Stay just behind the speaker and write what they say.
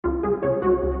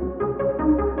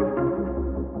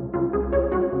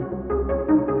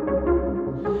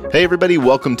Hey everybody,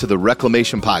 welcome to the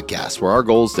Reclamation Podcast, where our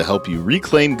goal is to help you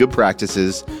reclaim good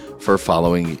practices for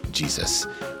following Jesus.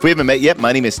 If we haven't met yet,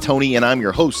 my name is Tony and I'm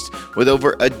your host. With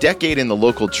over a decade in the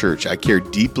local church, I care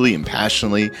deeply and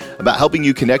passionately about helping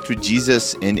you connect with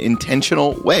Jesus in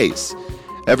intentional ways.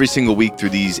 Every single week through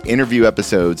these interview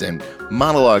episodes and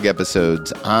monologue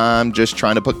episodes, I'm just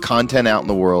trying to put content out in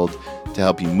the world to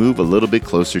help you move a little bit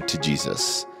closer to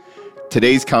Jesus.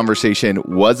 Today's conversation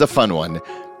was a fun one.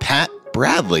 Pat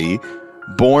Bradley,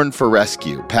 Born for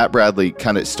Rescue. Pat Bradley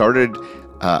kind of started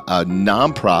a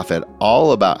nonprofit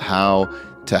all about how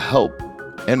to help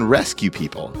and rescue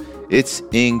people. It's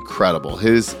incredible.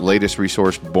 His latest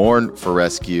resource, Born for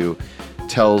Rescue,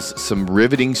 tells some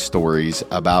riveting stories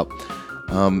about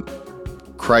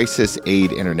Crisis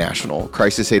Aid International.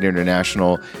 Crisis Aid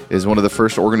International is one of the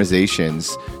first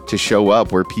organizations to show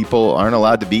up where people aren't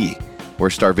allowed to be, where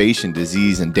starvation,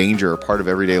 disease, and danger are part of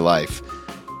everyday life.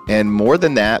 And more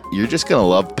than that, you're just going to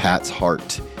love Pat's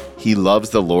heart. He loves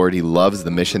the Lord. He loves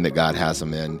the mission that God has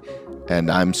him in.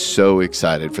 And I'm so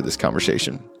excited for this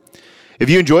conversation. If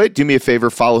you enjoy it, do me a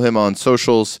favor, follow him on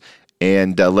socials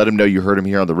and let him know you heard him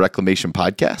here on the Reclamation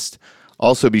Podcast.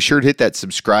 Also, be sure to hit that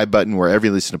subscribe button wherever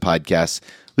you listen to podcasts.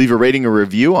 Leave a rating or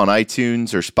review on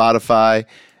iTunes or Spotify.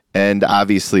 And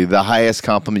obviously, the highest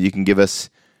compliment you can give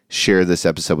us, share this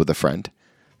episode with a friend.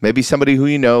 Maybe somebody who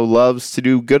you know loves to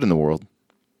do good in the world.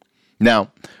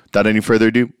 Now, without any further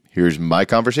ado, here's my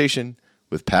conversation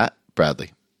with Pat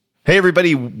Bradley. Hey,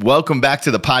 everybody. Welcome back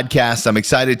to the podcast. I'm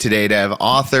excited today to have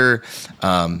author,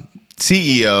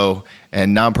 CEO,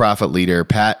 and nonprofit leader,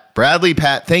 Pat Bradley.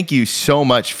 Pat, thank you so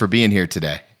much for being here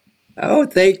today. Oh,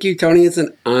 thank you, Tony. It's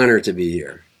an honor to be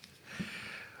here.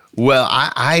 Well,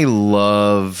 I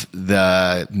love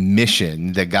the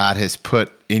mission that God has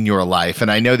put in your life. And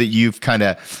I know that you've kind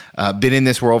of been in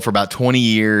this world for about 20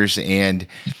 years, and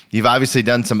you've obviously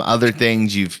done some other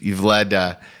things. You've led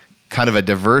kind of a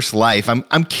diverse life.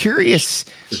 I'm curious,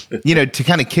 to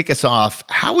kind of kick us off,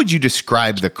 how would you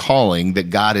describe the calling that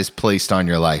God has placed on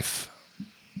your life?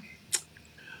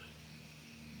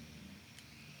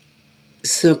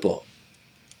 Simple.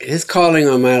 His calling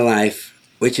on my life,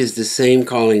 which is the same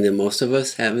calling that most of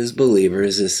us have as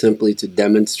believers, is simply to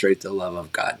demonstrate the love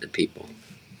of God to people.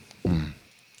 Mm.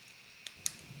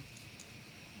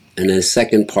 And the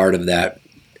second part of that,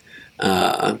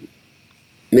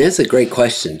 that's a great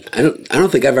question. I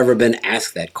don't think I've ever been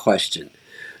asked that question.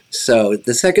 So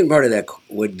the second part of that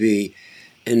would be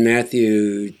in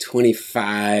Matthew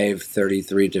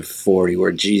 25:33-40,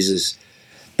 where Jesus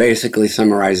basically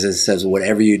summarizes, says,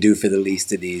 "Whatever you do for the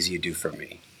least of these, you do for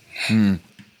me." Mm.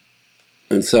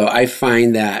 And so I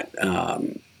find that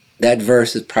that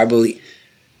verse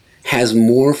has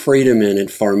more freedom in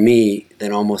it for me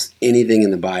than almost anything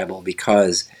in the Bible,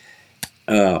 because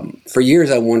for years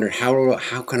I wondered,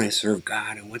 how can I serve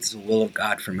God, and what's the will of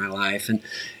God for my life, and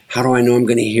how do I know I'm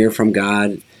going to hear from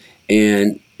God?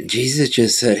 And Jesus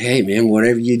just said, "Hey man,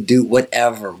 whatever you do,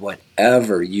 whatever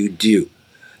you do,"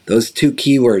 those two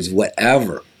keywords,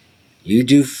 whatever you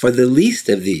do for the least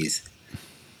of these,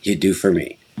 you do for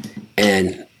me.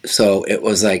 And so it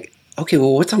was like, okay,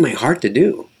 well, what's on my heart to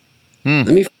do?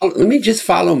 Let me just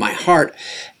follow my heart.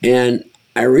 And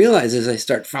I realized as I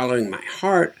start following my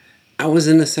heart, I was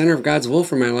in the center of God's will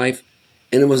for my life.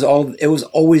 And it was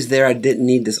always there. I didn't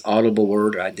need this audible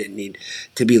word. I didn't need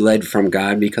to be led from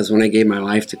God, because when I gave my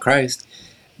life to Christ,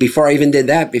 before I even did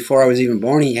that, before I was even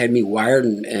born, he had me wired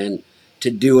and to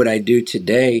do what I do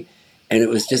today. And it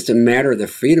was just a matter of the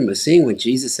freedom of seeing when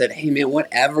Jesus said, "Hey man,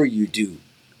 whatever you do,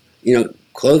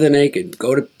 clothe the naked,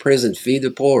 go to prison, feed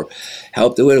the poor,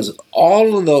 help the widows,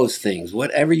 all of those things,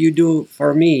 whatever you do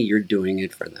for me, you're doing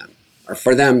it for them. Or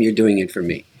for them, you're doing it for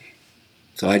me."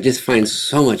 So I just find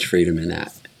so much freedom in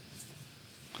that.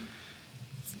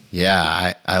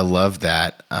 Yeah, I love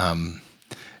that.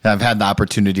 I've had the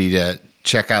opportunity to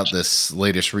check out this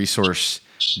latest resource,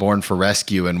 Born for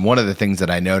Rescue. And one of the things that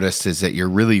I noticed is that you're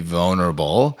really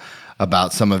vulnerable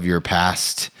about some of your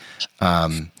past.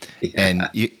 And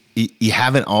you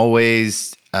haven't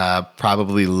always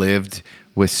probably lived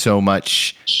with so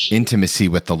much intimacy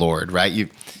with the Lord, right?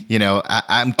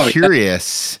 I'm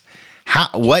curious,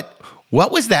 what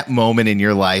was that moment in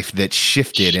your life that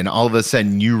shifted and all of a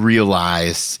sudden you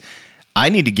realized, I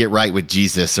need to get right with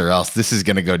Jesus or else this is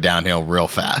going to go downhill real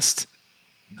fast?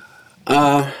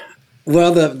 Well,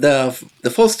 the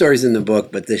full story's in the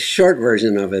book, but the short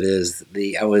version of it is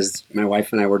my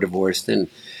wife and I were divorced, and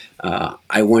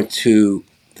I went to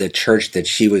the church that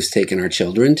she was taking our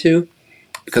children to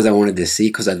because I wanted to see,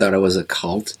 because I thought it was a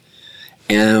cult.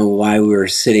 And while we were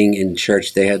sitting in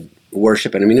church, they had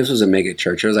worship. And I mean, this was a mega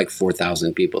church. There was like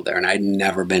 4,000 people there, and I'd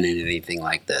never been in anything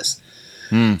like this.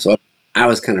 So I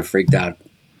was kind of freaked out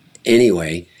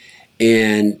anyway.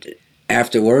 And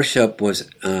after worship was,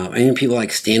 I mean, people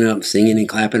like standing up, singing and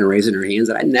clapping and raising their hands,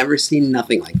 and I'd never seen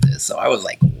nothing like this. So I was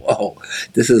like, whoa,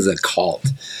 this is a cult.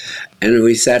 And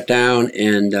we sat down,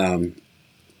 and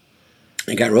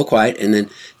it got real quiet. And then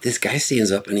this guy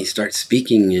stands up and he starts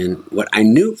speaking in what I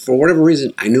knew, for whatever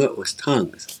reason, I knew it was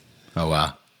tongues. Oh,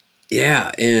 wow.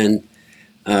 Yeah. And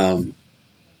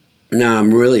now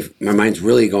my mind's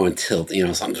really going tilt.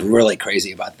 Something's really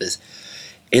crazy about this.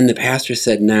 And the pastor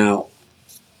said, now,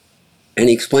 and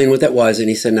he explained what that was. And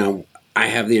he said, now, I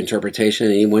have the interpretation.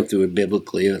 And he went through it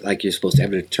biblically, like you're supposed to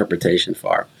have an interpretation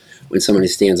for when somebody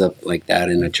stands up like that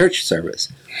in a church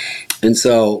service. And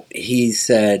so he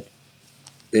said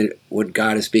that what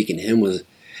God is speaking to him was,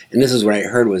 and this is what I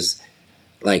heard, was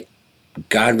like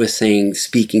God was saying,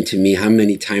 speaking to me, how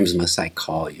many times must I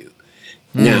call you?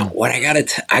 Now, what I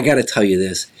gotta tell you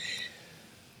this.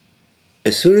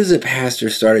 As soon as the pastor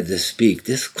started to speak,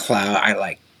 this cloud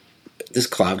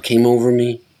came over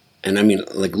me, and I mean,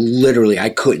 like literally,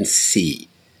 I couldn't see,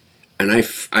 and I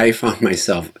found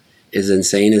myself, as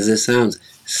insane as this sounds,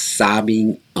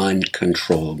 sobbing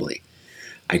uncontrollably.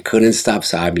 I couldn't stop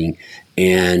sobbing,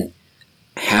 and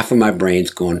half of my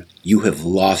brain's going, "You have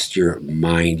lost your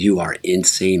mind. You are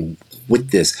insane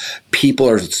with this. People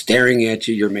are staring at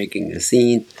you. You're making a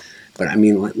scene." But I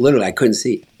mean, literally, I couldn't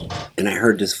see. And I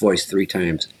heard this voice 3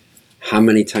 times. "How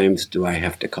many times do I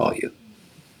have to call you?"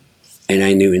 And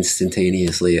I knew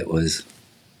instantaneously it was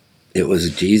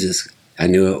Jesus. I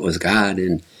knew it was God,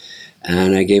 and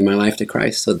I gave my life to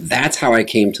Christ. So that's how I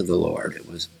came to the Lord. It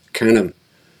was kind of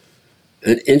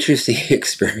an interesting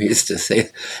experience, to say.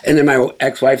 And then my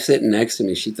ex-wife sitting next to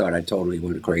me, she thought I totally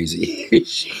went crazy.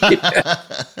 She's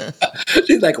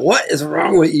like, "What is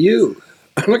wrong with you?"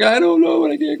 I'm like, "I don't know,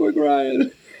 but I can't quit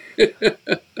crying."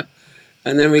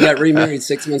 And then we got remarried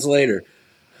 6 months later.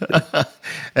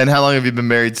 And how long have you been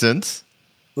married since?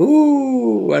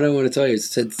 Ooh, I don't want to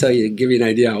tell you. Give you an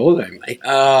idea how old I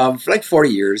am. For like 40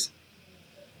 years.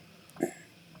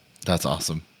 That's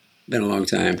awesome. Been a long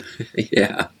time.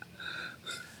 Yeah.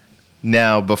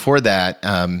 Now, before that,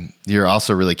 you're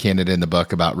also really candid in the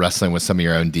book about wrestling with some of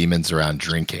your own demons around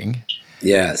drinking.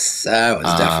 Yes, that was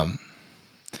definitely.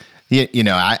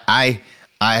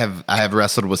 I have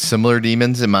wrestled with similar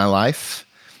demons in my life,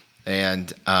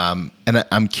 and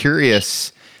I'm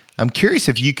curious. I'm curious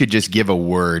if you could just give a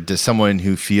word to someone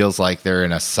who feels like they're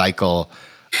in a cycle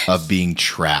of being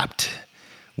trapped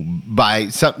by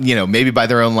some, maybe by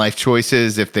their own life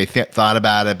choices, if they thought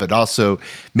about it, but also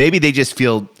maybe they just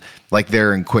feel like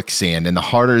they're in quicksand, and the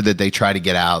harder that they try to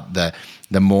get out, the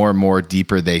more and more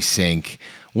deeper they sink.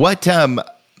 What, I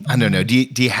don't know, do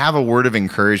you have a word of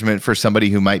encouragement for somebody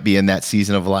who might be in that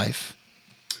season of life?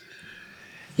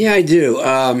 Yeah, I do.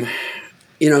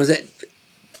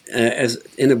 As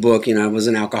in the book, I was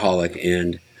an alcoholic,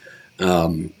 and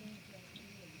the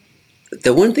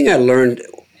one thing I learned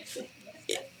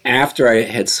after I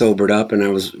had sobered up and I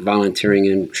was volunteering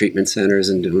in treatment centers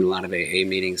and doing a lot of AA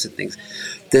meetings and things,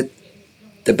 that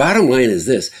the bottom line is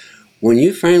this: when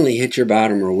you finally hit your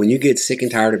bottom, or when you get sick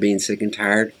and tired of being sick and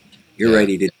tired, you're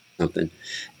ready to do something.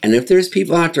 And if there's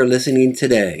people out there listening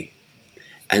today,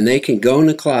 and they can go in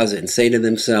the closet and say to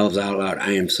themselves out loud,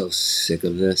 "I am so sick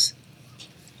of this,"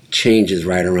 change is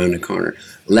right around the corner.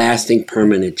 Lasting,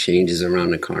 permanent change is around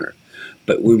the corner.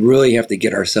 But we really have to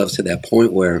get ourselves to that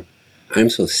point where I'm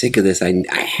so sick of this, I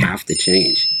have to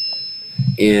change.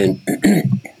 And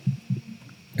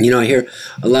I hear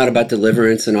a lot about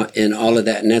deliverance and all of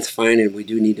that, and that's fine, and we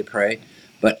do need to pray.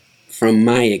 But from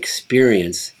my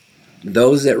experience,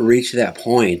 those that reach that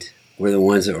point were the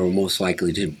ones that were most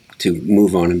likely to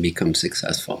move on and become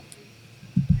successful.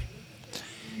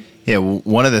 Yeah,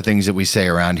 one of the things that we say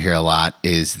around here a lot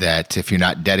is that if you're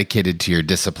not dedicated to your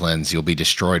disciplines, you'll be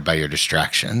destroyed by your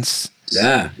distractions.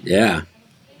 Yeah.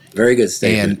 Very good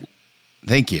statement. And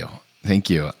thank you.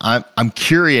 I'm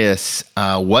curious,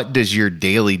 what does your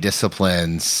daily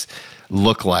disciplines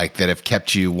look like that have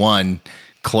kept you, 1,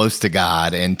 close to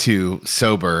God, and 2,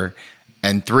 sober,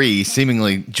 and 3,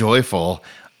 seemingly joyful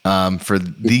for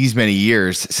these many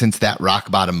years since that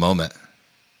rock bottom moment?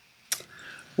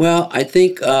 Well, I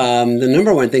think the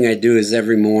number one thing I do is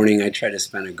every morning I try to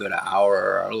spend a good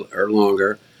hour or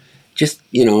longer, just,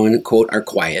 in quote, our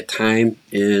quiet time.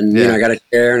 And, I got a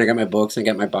chair and I got my books and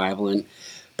I got my Bible.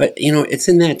 But it's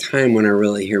in that time when I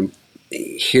really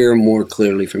hear more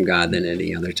clearly from God than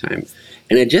any other time.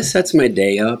 And it just sets my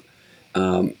day up.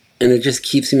 And it just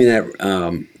keeps me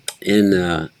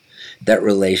that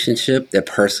relationship, that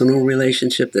personal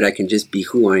relationship, that I can just be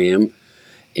who I am.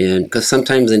 And because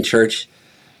sometimes in church,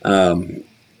 there's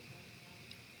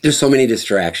so many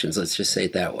distractions. Let's just say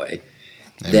it that way.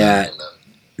 Amen.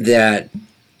 That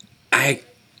I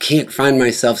can't find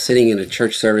myself sitting in a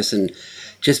church service and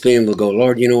just being able to go,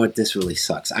 Lord, you know what? This really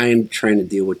sucks. I am trying to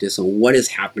deal with this, and what is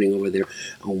happening over there,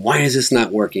 and why is this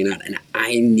not working out? And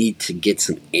I need to get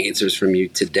some answers from you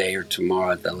today or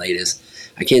tomorrow at the latest.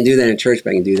 I can't do that in church,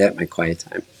 but I can do that in my quiet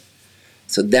time.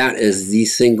 So that is the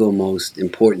single most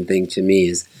important thing to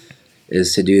me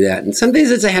is to do that. And some days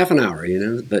it's a half an hour,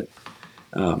 but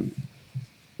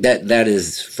that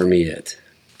is for me it.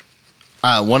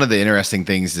 One of the interesting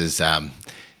things is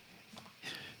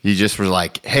you just were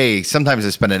like, hey, sometimes I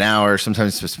spend an hour,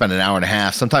 sometimes I spend an hour and a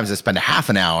half, sometimes I spend a half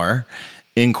an hour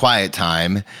in quiet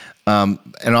time.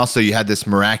 And also you had this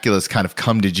miraculous kind of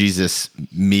come to Jesus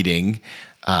meeting.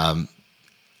 How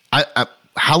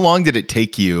long did it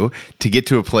take you to get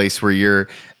to a place where you're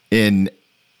in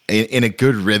a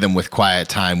good rhythm with quiet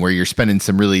time, where you're spending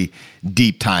some really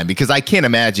deep time? Because I can't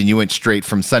imagine you went straight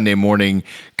from Sunday morning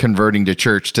converting to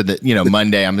church to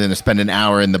Monday, I'm going to spend an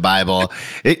hour in the Bible.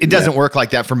 It doesn't work like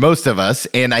that for most of us.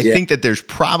 And I think that there's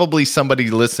probably somebody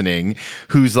listening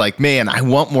who's like, man, I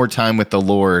want more time with the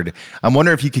Lord. I'm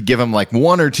wondering if you could give them like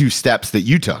one or two steps that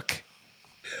you took.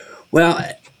 Well,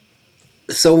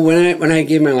 so when I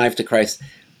gave my life to Christ,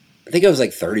 I think I was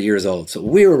like 30 years old. So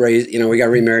we were raised, we got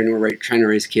remarried and we were trying to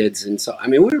raise kids. And so,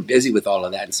 we were busy with all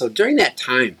of that. And so during that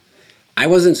time, I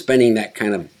wasn't spending that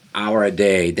kind of hour a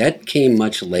day. That came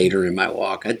much later in my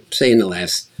walk. I'd say in the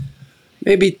last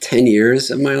maybe 10 years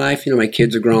of my life. My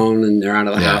kids are grown and they're out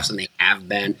of the house, and they have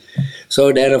been.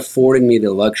 So that afforded me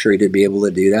the luxury to be able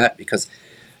to do that, because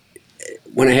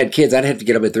when I had kids, I'd have to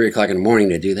get up at 3 o'clock in the morning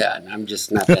to do that. And I'm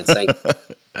just not that psyched.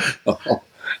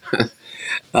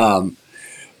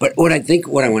 But what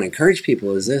I want to encourage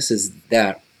people is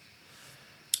that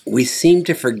we seem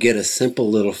to forget a simple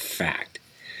little fact.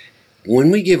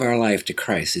 When we give our life to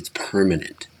Christ, it's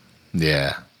permanent.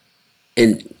 Yeah.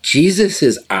 In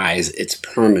Jesus' eyes, it's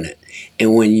permanent.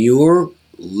 And when you're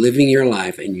living your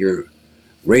life and you're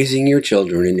raising your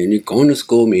children and you're going to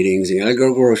school meetings, and you gotta go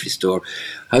to the grocery store,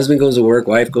 husband goes to work,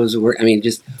 wife goes to work.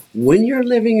 Just when you're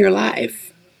living your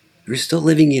life, you're still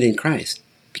living it in Christ,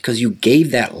 because you gave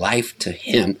that life to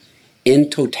him in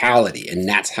totality, and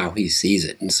that's how he sees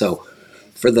it. And so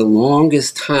for the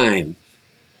longest time,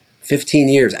 15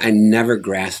 years, I never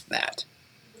grasped that.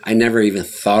 I never even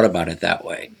thought about it that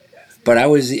way. But I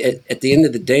was, at the end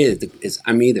of the day,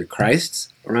 I'm either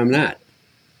Christ's or I'm not.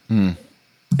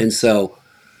 And so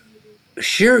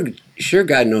sure,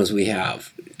 God knows we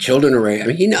have children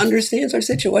array. He understands our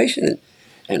situation,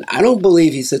 and I don't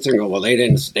believe he sits there and go, well, they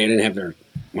didn't have their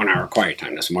 1 hour quiet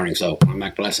time this morning, so I'm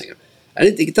not blessing them. I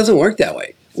didn't think it doesn't work that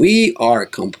way. We are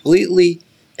completely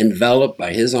enveloped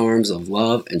by his arms of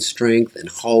love and strength and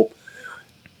hope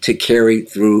to carry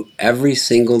through every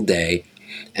single day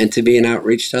and to be an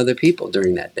outreach to other people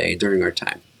during that day, during our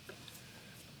time.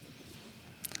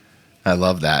 I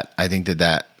love that. I think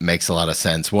that makes a lot of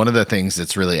sense. One of the things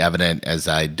that's really evident as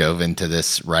I dove into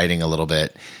this writing a little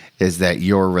bit is that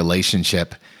your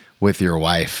relationship with your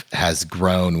wife has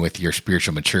grown with your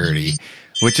spiritual maturity,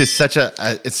 which is such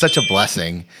a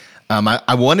blessing.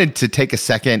 I wanted to take a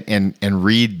second and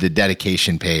read the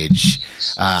dedication page.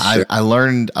 Sure. I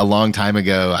learned a long time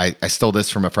ago, I stole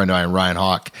this from a friend of mine, Ryan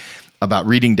Hawk, about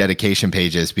reading dedication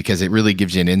pages, because it really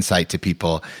gives you an insight to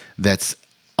people that's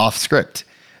off script.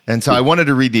 And so I wanted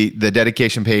to read the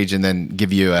dedication page and then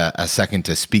give you a second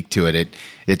to speak to it.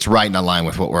 It's right in line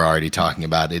with what we're already talking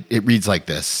about. It reads like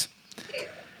this.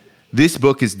 This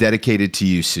book is dedicated to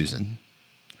you, Susan.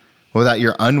 Without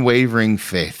your unwavering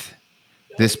faith,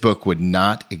 this book would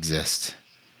not exist.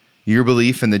 Your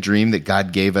belief in the dream that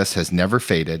God gave us has never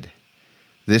faded.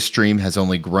 This dream has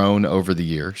only grown over the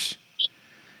years.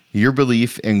 Your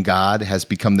belief in God has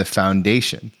become the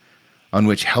foundation on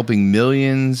which helping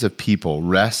millions of people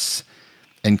rests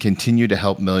and continue to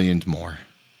help millions more.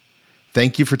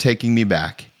 Thank you for taking me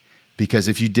back, because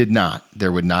if you did not,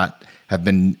 there would not have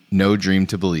been no dream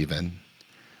to believe in.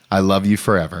 I love you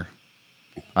forever.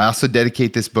 I also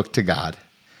dedicate this book to God.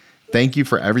 Thank you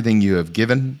for everything you have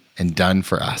given and done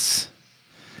for us.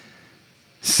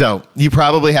 So you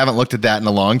probably haven't looked at that in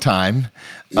a long time.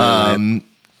 I'm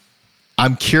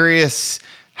curious,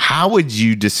 how would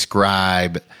you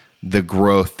describe the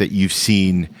growth that you've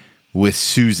seen with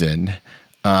Susan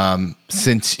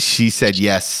since she said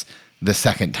yes the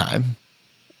second time?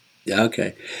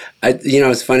 Okay.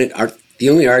 It's funny. The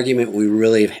only argument we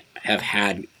really have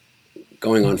had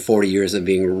going on 40 years of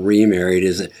being remarried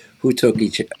is that who took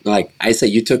each, like I say,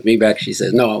 you took me back. She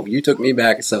says, no, you took me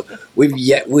back. So we've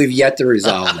yet to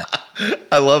resolve that.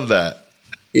 I love that.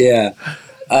 Yeah.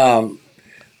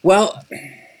 Well,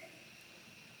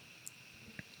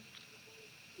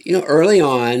 early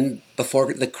on,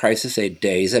 before the Crisis Aid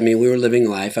days, I mean, we were living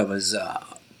life. I was a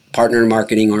partner in a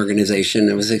marketing organization.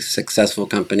 It was a successful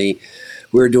company.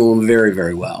 We were doing very,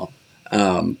 very well.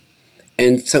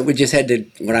 And so we just had to,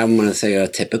 what I'm going to say, a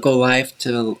typical life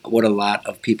to what a lot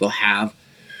of people have.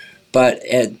 But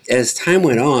as time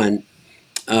went on,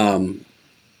 and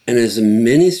as the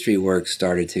ministry work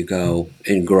started to go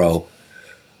and grow,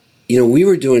 we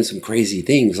were doing some crazy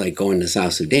things like going to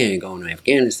South Sudan, going to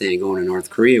Afghanistan, going to North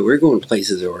Korea. We were going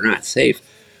places that were not safe.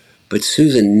 But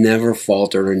Susan never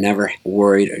faltered or never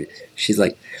worried. She's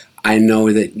like, I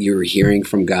know that you're hearing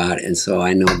from God, and so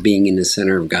I know being in the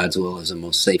center of God's will is the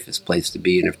most safest place to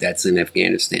be. And if that's in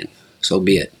Afghanistan, so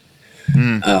be it.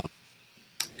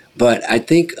 But I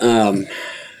think the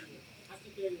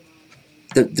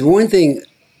one thing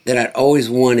that I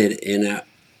always wanted and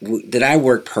that I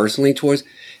worked personally towards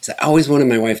is I always wanted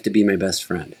my wife to be my best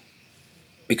friend,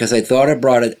 because I thought it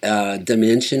brought a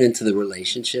dimension into the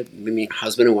relationship. I mean,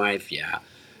 husband and wife, yeah.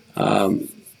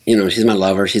 She's my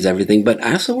lover, she's everything, but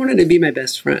I also wanted to be my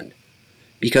best friend,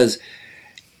 because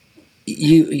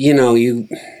you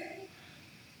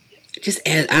just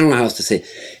add, I don't know how else to say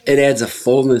it adds a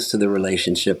fullness to the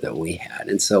relationship that we had.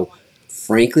 And so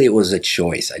frankly, it was a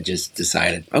choice. I just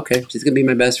decided, okay, she's gonna be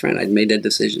my best friend. I'd made that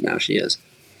decision. Now she is.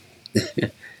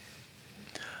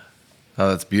 Oh,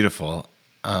 that's beautiful.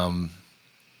 I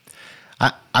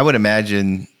would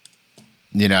imagine,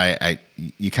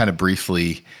 you kind of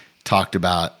briefly talked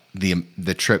about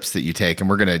the trips that you take, and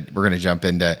we're gonna jump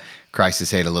into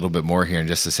Crisis Aid a little bit more here in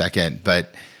just a second.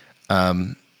 But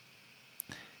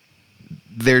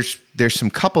there's some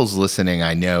couples listening,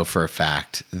 I know for a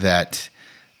fact, that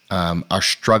are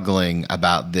struggling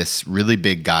about this really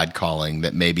big God calling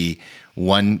that maybe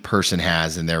one person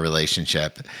has in their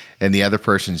relationship, and the other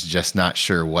person's just not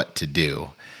sure what to do.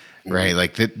 Right.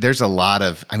 Like there's a lot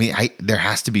of, there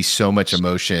has to be so much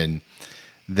emotion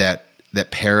that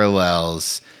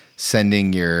parallels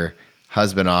sending your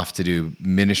husband off to do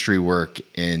ministry work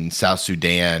in South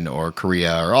Sudan or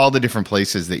Korea or all the different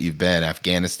places that you've been,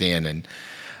 Afghanistan. And,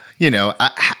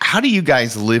 how do you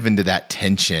guys live into that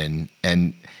tension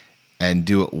and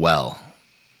do it well?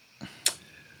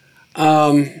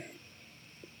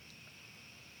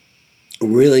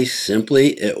 Really simply,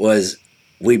 it was,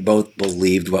 we both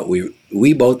believed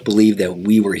that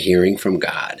we were hearing from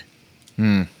God.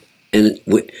 And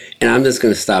I'm just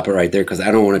going to stop it right there, because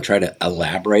I don't want to try to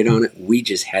elaborate on it. We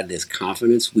just had this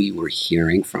confidence we were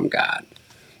hearing from God,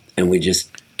 and we just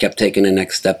kept taking the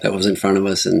next step that was in front of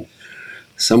us. And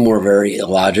some were very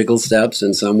illogical steps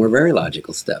and some were very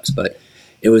logical steps, but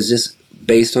it was just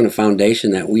based on a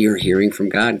foundation that we are hearing from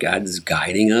God. God is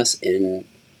guiding us, and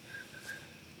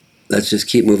let's just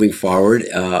keep moving forward.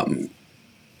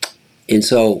 And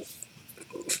so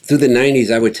through the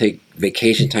 90s, I would take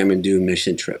vacation time and do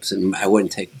mission trips. And I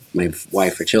wouldn't take my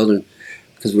wife or children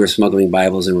because we were smuggling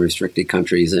Bibles in restricted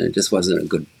countries, and it just I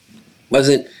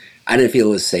didn't feel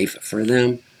it was safe for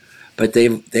them. But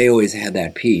they always had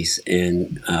that peace.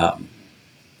 And Tony,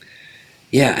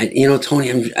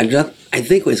 I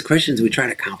think as Christians, we try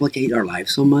to complicate our life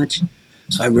so much.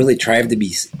 So I really strive to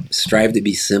be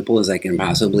simple as I can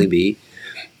possibly be.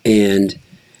 And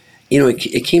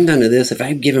it came down to this: if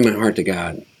I've given my heart to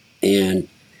God, and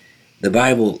the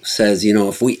Bible says,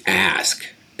 if we ask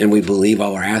and we believe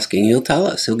all we're asking, He'll tell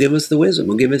us. He'll give us the wisdom.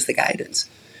 He'll give us the guidance.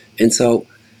 And so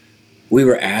we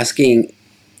were asking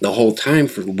the whole time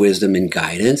for wisdom and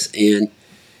guidance, and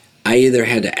I either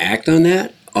had to act on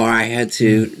that or I had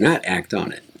to not act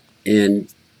on it.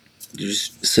 And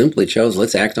just simply chose,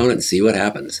 let's act on it and see what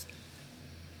happens.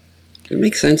 Does it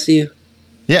make sense to you?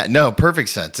 Yeah, no, perfect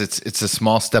sense. It's a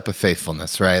small step of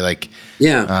faithfulness, right? Like,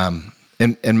 yeah.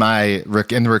 In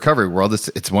the recovery world,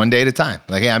 it's one day at a time.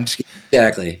 Like, hey,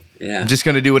 exactly. Yeah. I'm just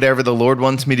going to do whatever the Lord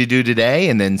wants me to do today,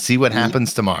 and then see what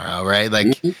happens tomorrow, right?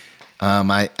 Like,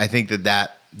 I think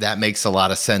that makes a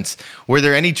lot of sense. Were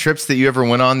there any trips that you ever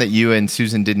went on that you and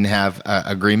Susan didn't have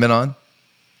agreement on?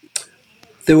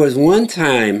 There was one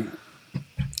time.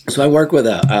 So I worked with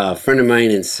a friend of mine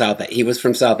in he was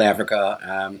from South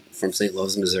Africa, from St.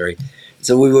 Louis, Missouri.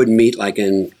 So we would meet like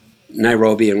in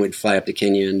Nairobi, and we'd fly up to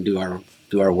Kenya and do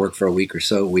our work for a week or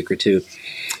two.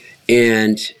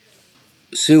 And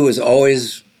Sue was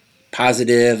always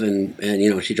positive,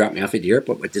 and she dropped me off at the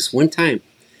airport. But this one time,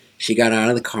 she got out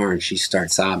of the car and she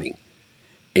started sobbing,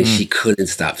 and she couldn't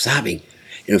stop sobbing.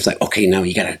 And it was like, okay, now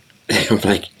you gotta. I'm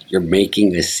like, You're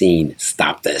making a scene.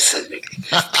 Stop this.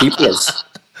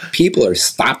 People are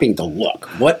stopping to look.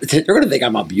 What? They're going to think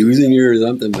I'm abusing you or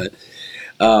something, but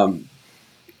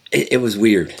it was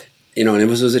weird. And it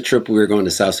was a trip. We were going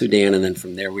to South Sudan, and then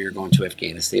from there we were going to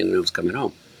Afghanistan, and I was coming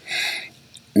home.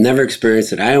 Never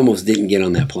experienced it. I almost didn't get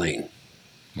on that plane.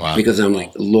 Wow. Because I'm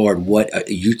like, Lord, what are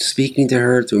you speaking to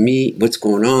her through me? What's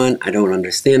going on? I don't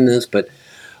understand this. But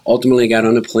ultimately, I got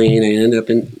on a plane. I ended up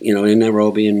in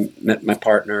Nairobi and met my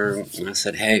partner. And I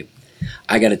said, hey,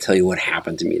 I got to tell you what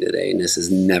happened to me today. And this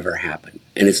has never happened.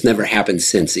 And it's never happened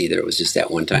since either. It was just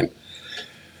that one time.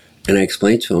 And I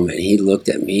explained to him, and he looked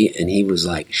at me, and he was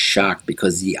like shocked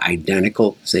because the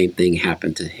identical same thing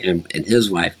happened to him and his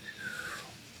wife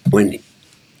when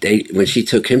she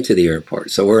took him to the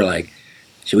airport. So we're like,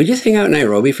 should we just hang out in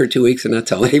Nairobi for 2 weeks and not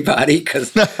tell anybody?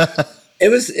 Because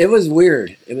it was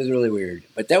weird. It was really weird.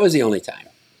 But that was the only time.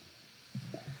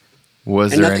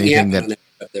 Was there anything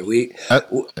that we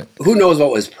who knows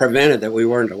what was prevented that we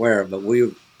weren't aware of? But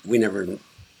we never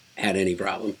had any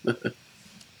problem.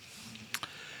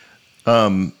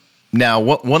 Now,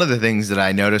 one of the things that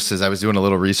I noticed as I was doing a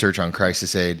little research on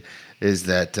Crisis Aid is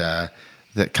that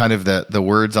that kind of the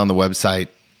words on the website,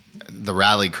 the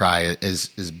rally cry is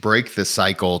break the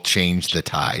cycle, change the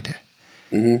tide.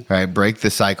 Mm-hmm. Right? Break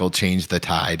the cycle, change the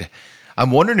tide.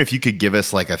 I'm wondering if you could give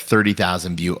us like a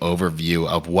 30,000 view overview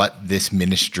of what this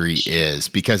ministry is,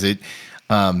 because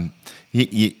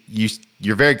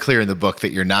you're very clear in the book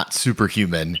that you're not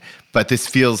superhuman, but this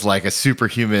feels like a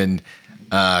superhuman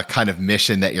kind of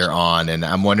mission that you're on. And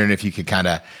I'm wondering if you could kind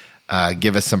of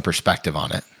give us some perspective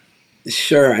on it.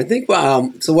 Sure. I think,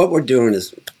 so what we're doing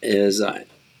is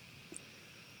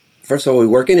first of all, we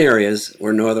work in areas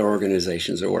where no other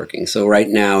organizations are working. So right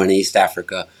now in East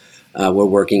Africa, we're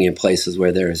working in places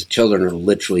where children are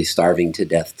literally starving to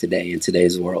death today in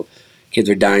today's world. Kids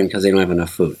are dying because they don't have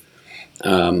enough food.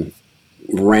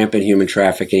 Rampant human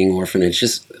trafficking, orphanage,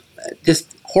 just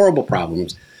horrible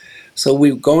problems. So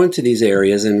we go into these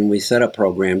areas and we set up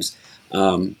programs.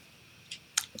 Our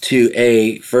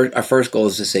first goal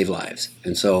is to save lives.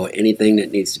 And so anything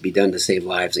that needs to be done to save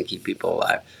lives and keep people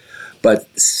alive. But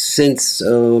since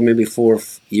maybe 4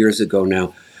 years ago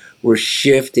now, we're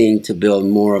shifting to build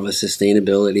more of a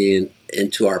sustainability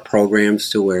into our programs,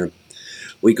 to where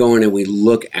we go in and we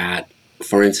look at,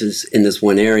 for instance, in this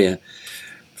one area,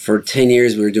 for 10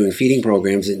 years we were doing feeding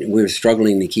programs and we were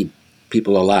struggling to keep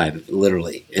people alive,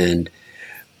 literally. And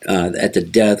at the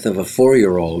death of a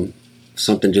 4-year-old,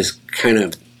 something just kind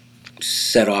of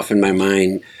set off in my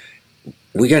mind.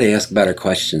 We got to ask better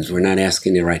questions. We're not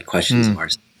asking the right questions of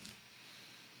ourselves.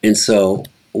 And so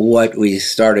what we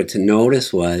started to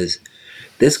notice was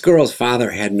this girl's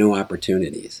father had no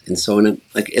opportunities. And so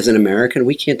as an American,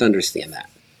 we can't understand that.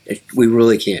 We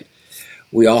really can't.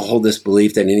 We all hold this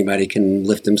belief that anybody can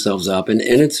lift themselves up. And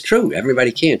it's true.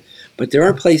 Everybody can. But there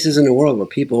are places in the world where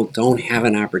people don't have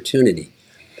an opportunity.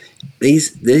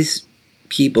 These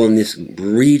people in this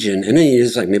region, and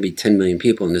there's like maybe 10 million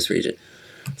people in this region,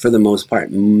 for the most part,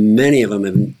 many of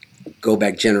them go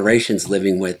back generations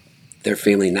living with their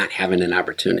family not having an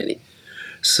opportunity.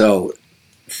 So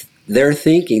they're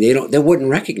thinking they wouldn't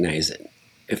recognize it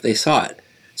if they saw it.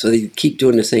 So they keep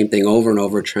doing the same thing over and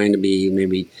over, trying to be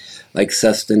maybe like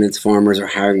sustenance farmers, or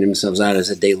hiring themselves out as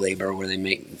a day laborer where they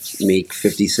make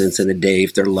 50 cents in a day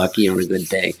if they're lucky on a good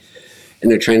day. And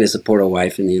they're trying to support a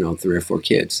wife and 3 or 4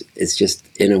 kids. It's just,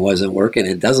 and it wasn't working.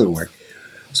 It doesn't work.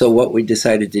 So what we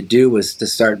decided to do was to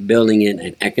start building in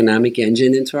an economic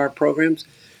engine into our programs,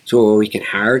 so where we can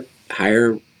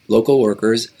hire local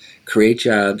workers, create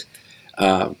jobs,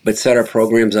 but set our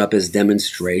programs up as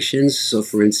demonstrations. So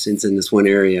for instance, in this one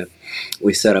area,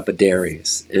 we set up a dairy,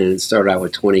 and it started out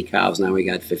with 20 cows. Now we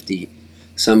got 50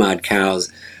 some odd cows.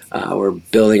 We're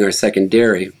building our second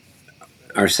dairy,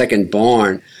 our second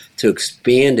barn, to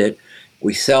expand it.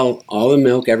 We sell all the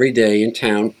milk every day in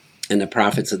town, and the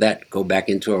profits of that go back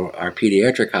into our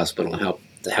pediatric hospital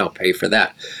to help pay for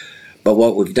that. But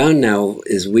what we've done now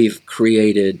is we've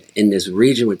created in this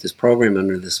region with this program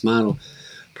under this model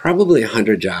probably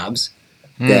 100 jobs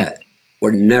that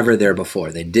were never there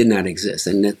before. They did not exist.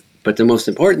 But the most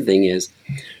important thing is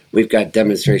we've got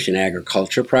demonstration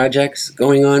agriculture projects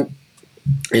going on,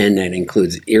 and that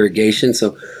includes irrigation.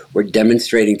 So we're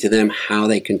demonstrating to them how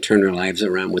they can turn their lives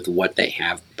around with what they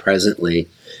have presently,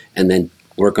 and then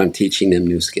work on teaching them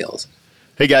new skills.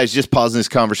 Hey guys, just pausing this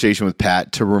conversation with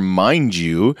Pat to remind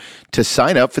you to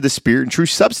sign up for the Spirit and Truth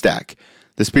Substack.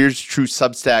 The Spirit and Truth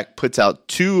Substack puts out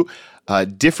 2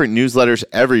 different newsletters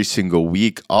every single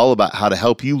week, all about how to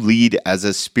help you lead as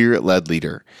a Spirit-led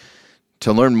leader.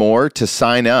 To learn more, to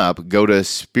sign up, go to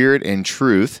Spirit and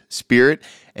Truth, Spirit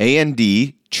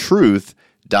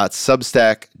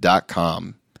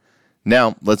andtruth.substack.com.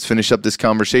 Now, let's finish up this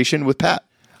conversation with Pat.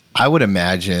 I would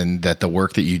imagine that the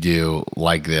work that you do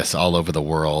like this all over the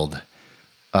world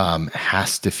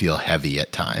has to feel heavy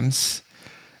at times.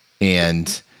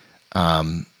 And,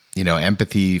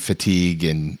 empathy fatigue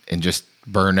and just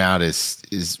burnout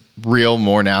is real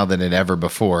more now than it ever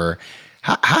before.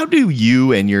 How do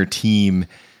you and your team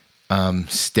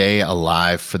stay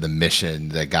alive for the mission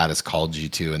that God has called you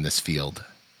to in this field?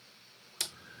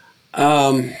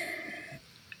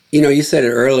 You said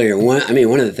it earlier. One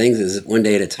of the things is one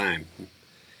day at a time.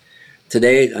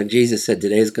 Today, Jesus said,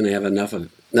 today is going to have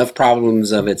enough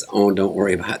problems of its own. Don't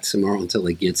worry about tomorrow until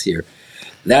it gets here.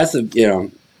 That's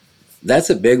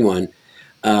a big one.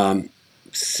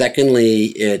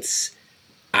 Secondly,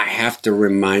 I have to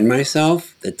remind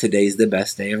myself that today's the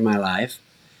best day of my life.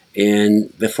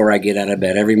 And before I get out of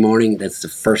bed every morning, that's the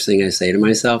first thing I say to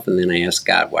myself. And then I ask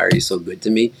God, why are you so good to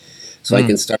me? So I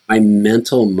can start my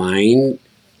mental mind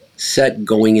set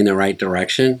going in the right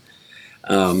direction.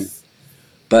 But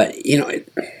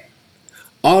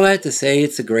all that to say,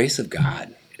 it's the grace of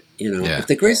God. If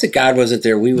the grace of God wasn't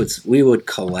there, we would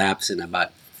collapse in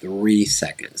about 3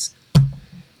 seconds,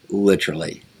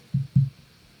 literally.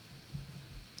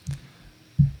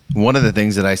 One of the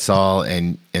things that I saw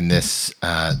in this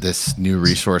new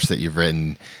resource that you've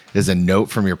written is a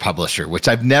note from your publisher, which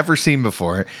I've never seen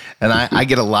before. And I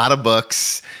get a lot of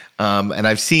books, and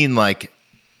I've seen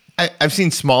I've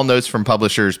seen small notes from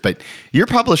publishers, but your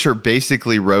publisher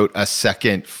basically wrote a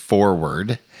second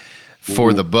foreword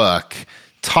for the book,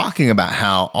 talking about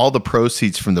how all the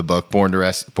proceeds from the book, Born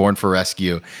for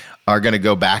Rescue, are going to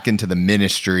go back into the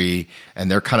ministry, and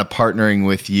they're kind of partnering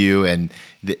with you, and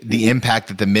the impact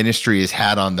that the ministry has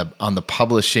had on the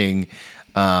publishing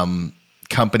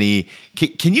company.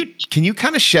 Can you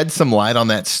kind of shed some light on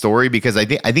that story? Because I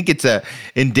think it's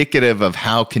indicative of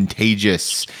how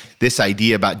contagious this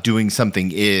idea about doing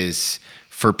something is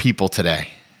for people today.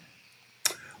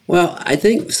 Well, I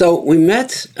think so. I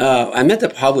met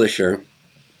the publisher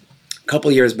a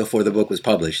couple years before the book was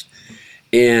published.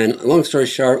 And long story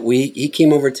short, he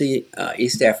came over to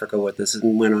East Africa with us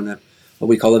and went on what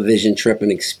we call a vision trip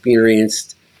and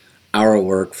experienced our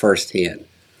work firsthand.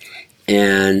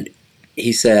 And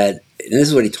he said, and this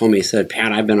is what he told me, he said,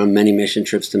 Pat, I've been on many mission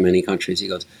trips to many countries. He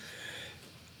goes,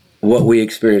 what we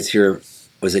experienced here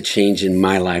was a change in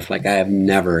my life like I have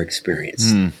never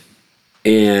experienced.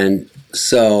 And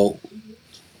so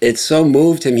it so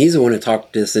moved him. He's the one who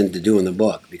talked us into doing the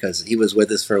book because he was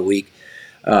with us for a week.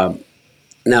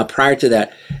 Now, prior to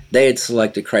that, they had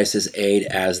selected Crisis Aid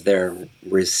as their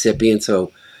recipient.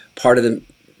 So part of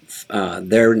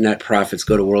their net profits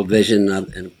go to World Vision,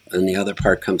 and the other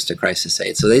part comes to Crisis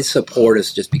Aid. So they support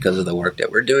us just because of the work that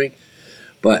we're doing.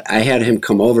 But I had him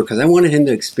come over because I wanted him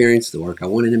to experience the work. I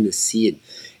wanted him to see it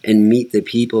and meet the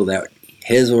people that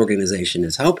his organization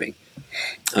is helping.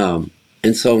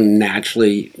 And so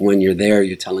naturally, when you're there,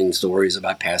 you're telling stories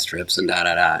about past trips and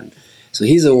da-da-da. And so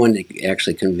he's the one that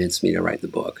actually convinced me to write the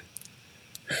book.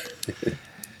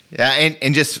 Yeah,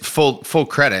 and just full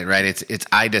credit, right? It's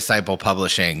iDisciple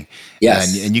Publishing.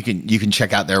 Yes. And you can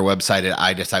check out their website at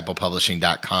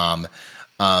idisciplepublishing.com.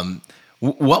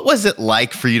 What was it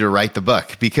like for you to write the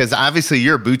book? Because obviously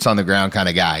you're a boots on the ground kind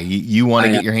of guy. You want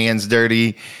to get your hands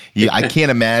dirty. I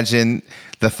can't imagine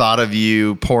the thought of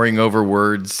you poring over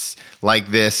words like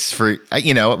this for,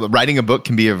 writing a book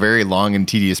can be a very long and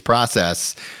tedious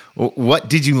process. What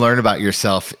did you learn about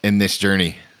yourself in this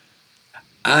journey?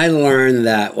 I learned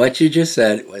that what you just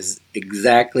said was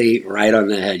exactly right on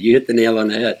the head. You hit the nail on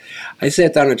the head. I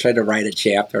sat down and tried to write a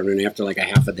chapter, and then after like a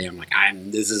half a day, I'm like,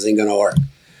 this isn't going to work.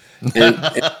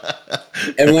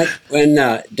 And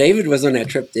when David was on that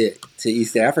trip to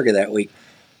East Africa that week,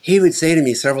 he would say to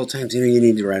me several times, you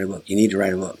need to write a book. You need to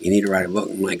write a book. You need to write a book.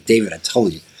 I'm like, David, I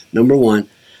told you. Number one,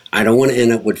 I don't want to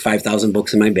end up with 5,000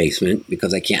 books in my basement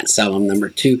because I can't sell them. Number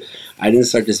two, I didn't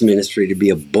start this ministry to be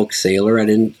a book sailor. I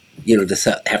didn't,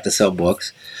 have to sell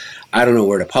books. I don't know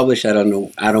where to publish. I don't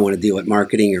know. I don't want to deal with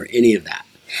marketing or any of that,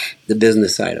 the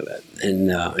business side of it.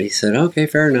 And he said, okay,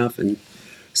 fair enough. And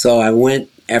so I went,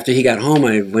 after he got home,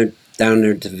 I went down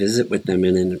there to visit with them.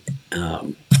 And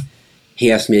then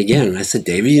he asked me again. And I said,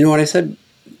 David, you know what I said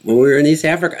when we were in East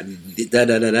Africa? And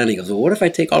he goes, well, what if I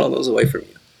take all of those away from you?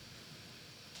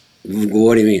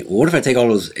 What do you mean? What if I take all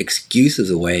those excuses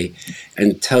away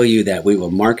and tell you that we will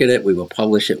market it, we will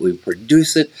publish it, we will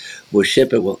produce it, we'll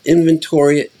ship it, we'll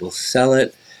inventory it, we'll sell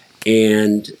it,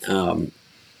 and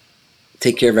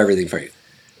take care of everything for you?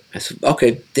 I said,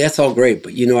 okay, that's all great,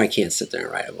 but I can't sit there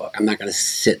and write a book. I'm not going to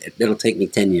sit. It'll take me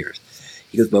 10 years.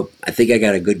 He goes, "But I think I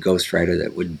got a good ghostwriter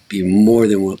that would be more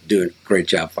than will do a great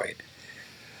job for you."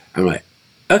 I'm like,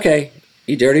 "Okay,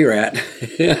 you dirty rat."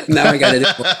 Now I got it.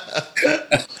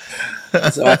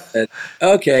 So I said,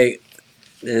 "Okay."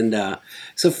 And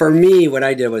so for me, what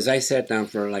I did was I sat down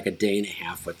for like a day and a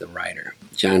half with the writer,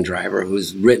 John Driver,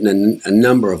 who's written a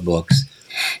number of books.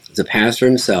 He's a pastor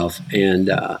himself,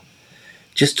 and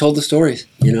just told the stories,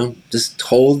 just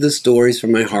told the stories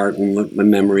from my heart and what my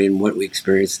memory and what we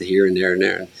experienced here and there and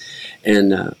there.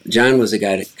 And John was the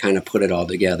guy that kind of put it all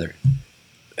together.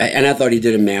 And I thought he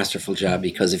did a masterful job,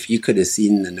 because if you could have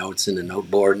seen the notes in the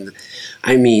noteboard,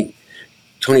 I mean,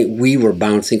 Tony, we were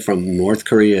bouncing from North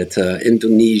Korea to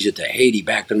Indonesia to Haiti,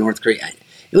 back to North Korea.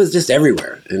 It was just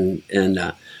everywhere. And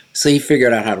so he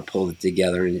figured out how to pull it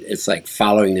together. And it's like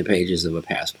following the pages of a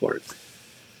passport.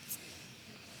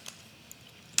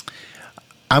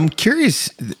 I'm curious,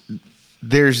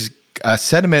 there's a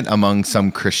sentiment among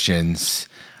some Christians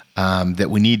that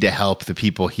we need to help the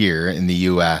people here in the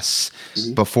U.S.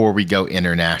 before we go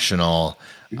international.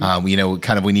 We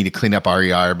need to clean up our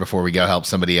yard before we go help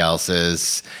somebody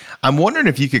else's. I'm wondering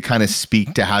if you could kind of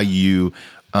speak to how you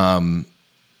handle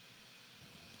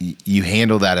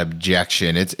that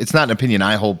objection. It's not an opinion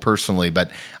I hold personally,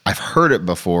 but I've heard it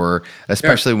before,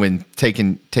 especially when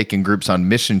taking groups on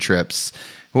mission trips.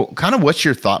 Well, kind of what's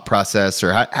your thought process,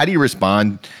 or how do you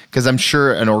respond? Because I'm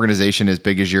sure an organization as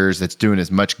big as yours that's doing as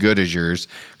much good as yours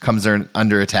comes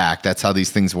under attack. That's how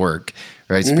these things work,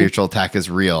 right? Mm-hmm. Spiritual attack is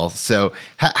real. So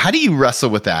how do you wrestle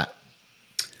with that?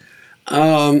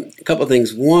 A couple of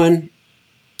things. One,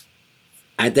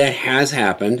 that has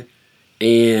happened,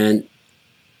 and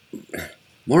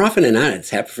more often than not, it's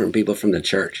happened from people from the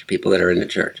church, people that are in the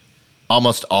church.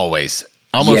 Almost always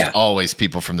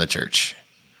people from the church.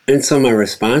 And so my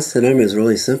response to them is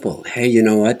really simple. Hey, you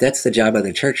know what? That's the job of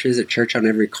the church. There's a church on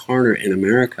every corner in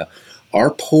America.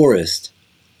 Our poorest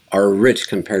are rich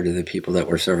compared to the people that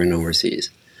we're serving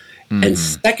overseas. Mm-hmm. And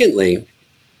secondly,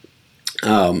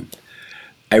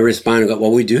 I respond and go,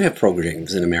 well, we do have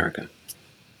programs in America.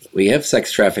 We have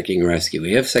sex trafficking rescue.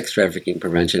 We have sex trafficking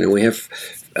prevention. And we have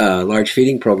a large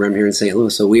feeding program here in St.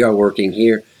 Louis. So we are working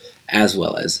here as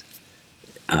well as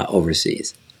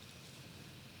overseas.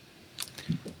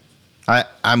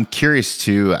 I'm curious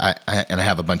too, and I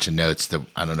have a bunch of notes that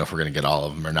I don't know if we're going to get all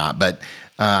of them or not, but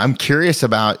I'm curious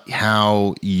about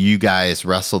how you guys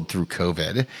wrestled through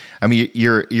COVID. I mean,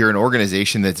 you're an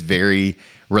organization that's very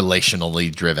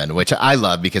relationally driven, which I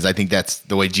love, because I think that's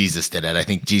the way Jesus did it. I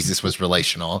think Jesus was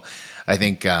relational. I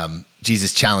think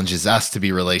Jesus challenges us to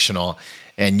be relational,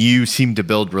 and you seem to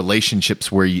build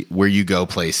relationships where you go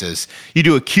places. You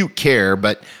do acute care,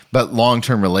 but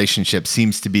long-term relationships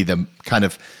seems to be the kind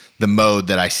of the mode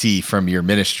that I see from your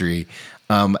ministry.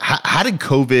 How did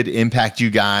COVID impact you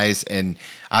guys? And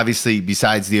obviously,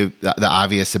 besides the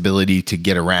obvious ability to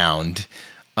get around,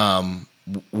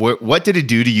 what did it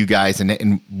do to you guys,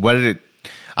 and what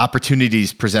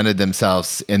opportunities presented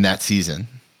themselves in that season?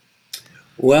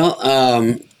 Well,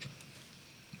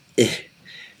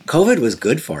 COVID was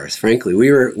good for us. Frankly, we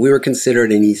were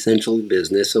considered an essential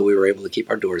business, so we were able to keep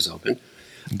our doors open.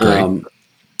 Great.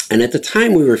 And at the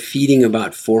time, we were feeding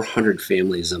about 400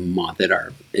 families a month at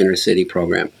our inner city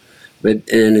program. And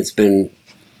it's been,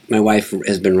 my wife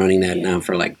has been running that now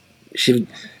for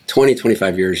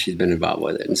 25 years. She's been involved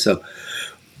with it. And so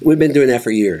we've been doing that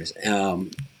for years.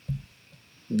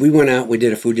 We went out, we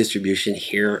did a food distribution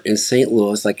here in St.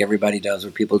 Louis, like everybody does,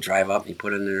 where people drive up and you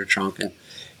put it in their trunk, and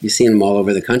you see them all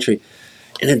over the country.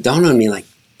 And it dawned on me,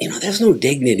 there's no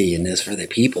dignity in this for the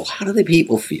people. How do the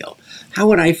people feel? How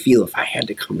would I feel if I had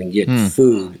to come and get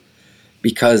food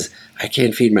because I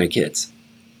can't feed my kids?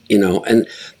 And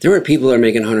there were people that are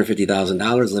making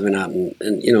 $150,000 living out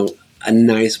in a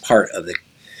nice part of the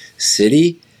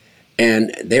city,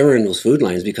 and they were in those food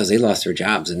lines because they lost their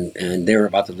jobs, and they were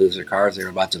about to lose their cars, they were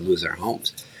about to lose their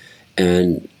homes.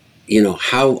 And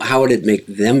how would it make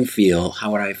them feel?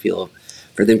 How would I feel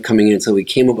for them coming in? So we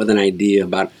came up with an idea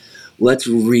about, let's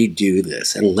redo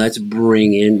this and let's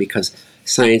bring in, because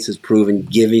science has proven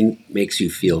giving makes you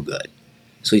feel good.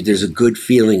 So there's a good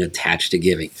feeling attached to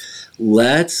giving.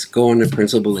 Let's go on the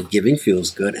principle that giving feels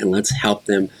good, and let's help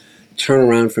them turn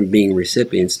around from being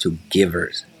recipients to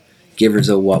givers. Givers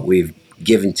of what we've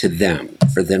given to them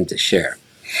for them to share.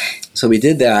 So we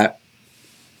did that.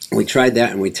 We tried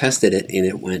that and we tested it, and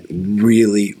it went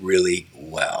really, really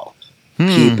well.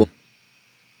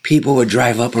 People would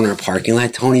drive up on our parking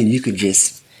lot, Tony, and you could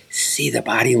just see the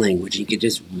body language. You could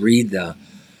just read the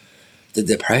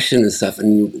depression and stuff.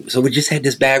 And so we just had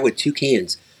this bag with 2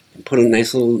 cans and put a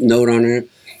nice little note on it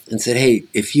and said, hey,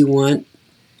 if you want,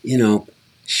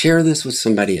 share this with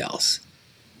somebody else.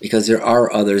 because there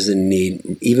are others in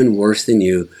need, even worse than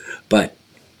you, but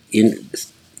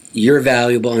you're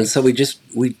valuable. And so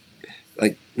we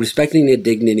like respecting the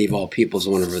dignity of all people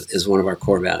is one of our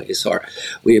core values. So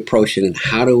we approach it, and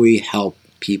how do we help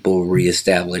people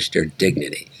reestablish their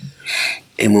dignity?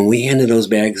 And when we handed those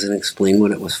bags and explained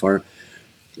what it was for,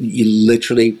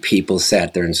 people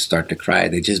sat there and start to cry.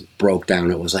 They just broke down.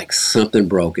 It was like something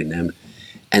broke in them.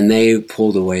 And they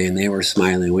pulled away and they were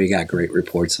smiling. We got great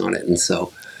reports on it. And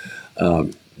so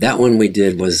that one we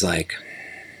did was like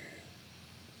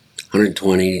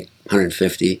 120,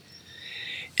 150.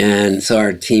 And so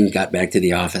our team got back to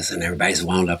the office and everybody's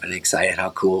wound up and excited how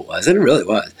cool it was. And it really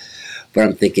was. But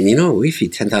I'm thinking, we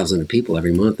feed 10,000 people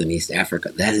every month in East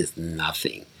Africa. That is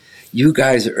nothing. You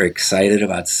guys are excited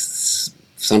about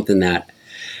something that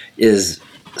is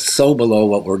so below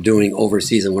what we're doing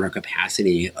overseas and what our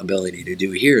ability to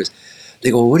do here is.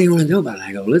 They go, well, what do you want to do about it?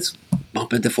 I go, let's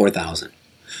bump it to 4,000.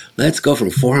 Let's go from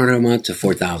 400 a month to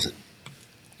 4,000.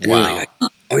 And wow. They're like,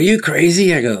 are you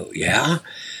crazy? I go, yeah.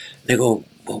 They go,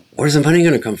 well, where's the money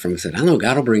going to come from? I said, I don't know,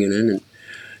 God will bring it in. And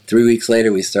 3 weeks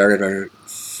later, we started our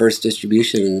first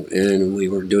distribution, and we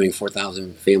were doing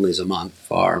 4,000 families a month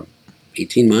for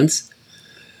 18 months.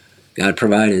 God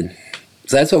provided.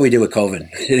 So that's what we did with COVID.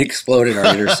 It exploded our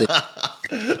inner city.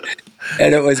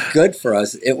 And it was good for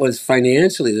us. It was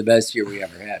financially the best year we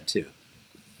ever had, too.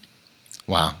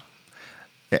 Wow.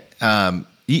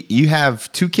 You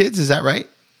have 2 kids, is that right?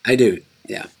 I do,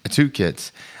 yeah. 2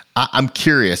 kids. I'm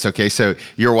curious. Okay, so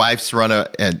your wife's run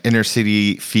an inner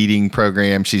city feeding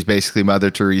program. She's basically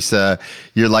Mother Teresa.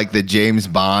 You're like the James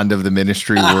Bond of the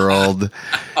ministry world.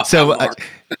 So,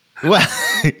 well,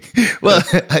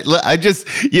 I just,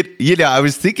 I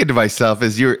was thinking to myself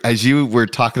as you were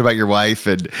talking about your wife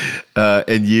and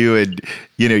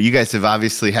you guys have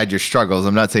obviously had your struggles.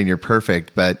 I'm not saying you're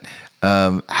perfect, but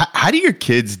how do your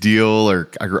kids deal or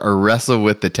wrestle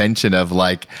with the tension of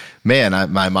like,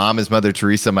 man, my mom is Mother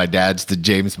Teresa, my dad's the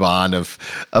James Bond of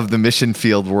the mission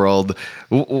field world.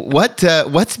 What's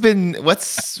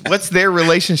their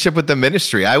relationship with the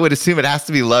ministry? I would assume it has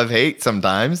to be love-hate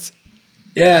sometimes.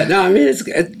 Yeah, no, I mean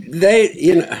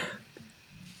they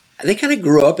kind of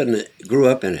grew up in it,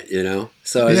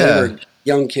 So as they were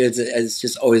young kids, it's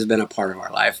just always been a part of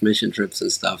our life, mission trips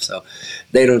and stuff. So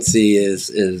they don't see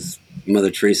as Mother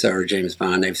Teresa or James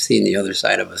Bond. They've seen the other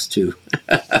side of us too.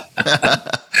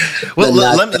 Well,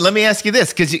 let me ask you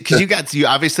this, because you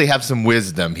obviously have some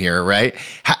wisdom here, right?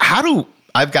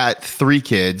 I've got 3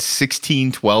 kids,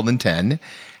 16, 12, and 10.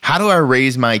 How do I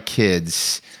raise my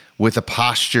kids with a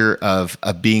posture of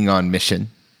being on mission?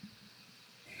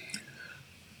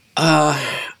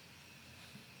 I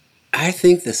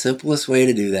think the simplest way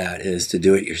to do that is to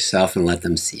do it yourself and let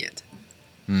them see it.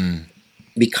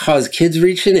 Because kids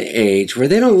reach an age where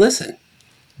they don't listen.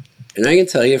 And I can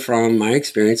tell you from my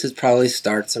experience, it probably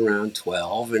starts around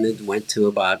 12 and it went to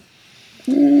about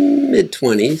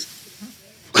mid-20s.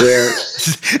 Where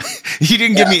you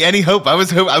didn't give me any hope. I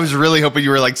was really hoping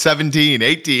you were like 17,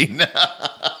 18.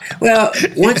 Well,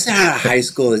 once they're out of high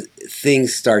school,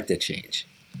 things start to change.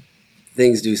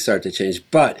 Things do start to change.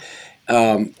 But,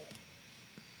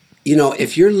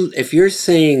 if you're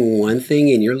saying one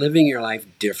thing and you're living your life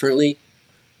differently,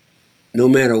 no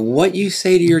matter what you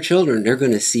say to your children, they're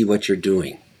going to see what you're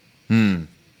doing. And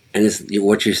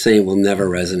what you're saying will never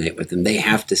resonate with them. They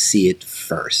have to see it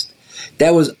first.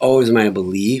 That was always my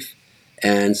belief.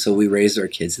 And so we raised our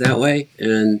kids that way.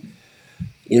 And,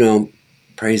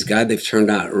 praise God, they've turned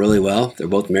out really well. They're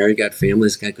both married, got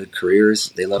families, got good careers.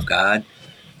 They love God.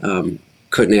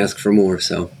 Couldn't ask for more.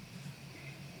 So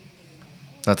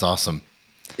that's awesome.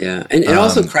 Yeah. And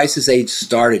also Crisis Age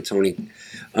started, Tony,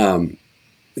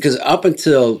 because up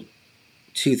until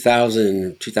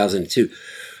 2000, 2002,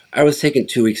 I was taking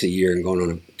 2 weeks a year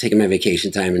and taking my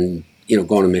vacation time and,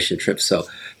 going on mission trips. So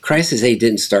Crisis Age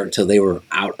didn't start until they were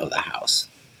out of the house.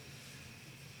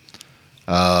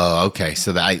 Oh, okay.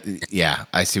 So I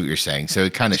see what you're saying. So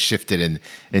it kind of shifted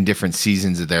in different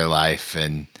seasons of their life,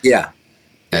 and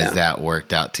as that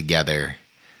worked out together.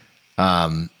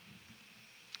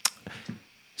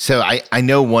 So I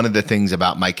know one of the things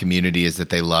about my community is that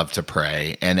they love to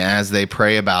pray, and as they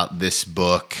pray about this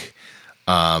book,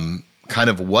 kind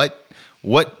of what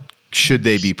should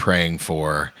they be praying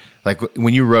for? Like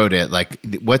when you wrote it, like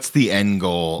what's the end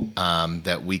goal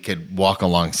that we could walk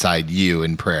alongside you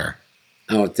in prayer?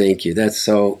 Oh, thank you.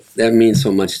 That means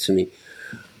so much to me.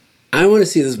 I want to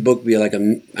see this book be like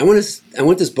I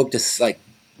want this book to like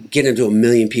get into 1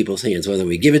 million people's hands, whether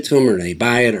we give it to them or they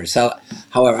buy it or sell it.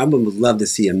 However, I would love to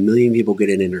see 1 million people get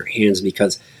it in their hands,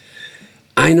 because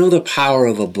I know the power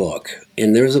of a book.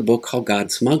 and there was a book called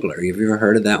God Smuggler. Have you ever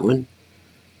heard of that one?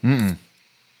 Mm-mm.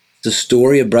 The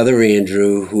story of Brother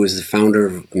Andrew, who was the founder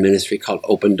of a ministry called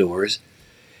Open Doors.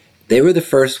 They were the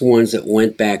first ones that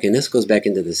went back, and this goes back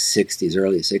into the 60s,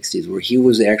 early 60s, where he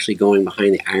was actually going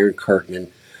behind the Iron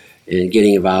Curtain and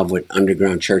getting involved with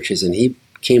underground churches. And he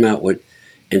came out with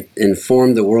and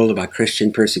informed the world about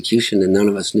Christian persecution that none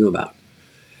of us knew about.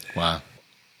 Wow.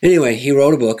 Anyway, he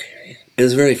wrote a book. It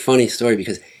was a very funny story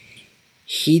because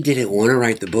he didn't want to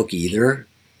write the book either.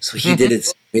 So he did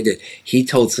it. He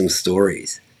told some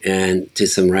stories and to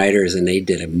some writers, and they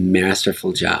did a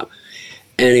masterful job.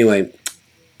 Anyway,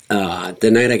 the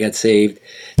night I got saved,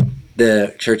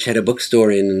 the church had a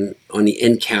bookstore, and on the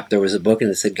end cap there was a book,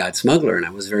 and it said God Smuggler, and I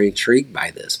was very intrigued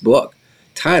by this book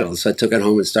title, so I took it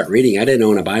home and started reading. I didn't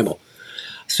own a Bible.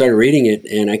 I started reading it,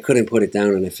 and I couldn't put it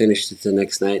down, and I finished it the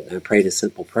next night, and I prayed a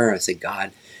simple prayer. I said,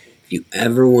 God, if you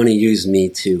ever want to use me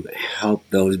to help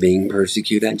those being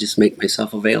persecuted, I just make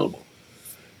myself available.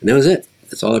 And that was it.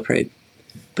 That's all I prayed.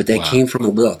 But that came from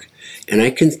a book. And I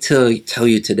can tell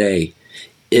you today,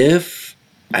 if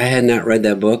I had not read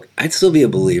that book, I'd still be a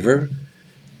believer,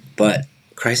 but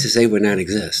Christ the Saved would not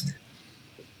exist.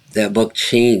 That book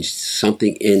changed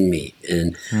something in me.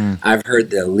 And I've heard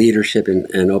the leadership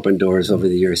and Open Doors over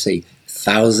the years say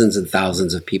thousands and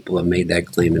thousands of people have made that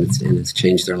claim, and it's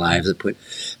changed their lives. It put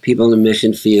people in the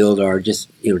mission field or just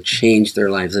changed their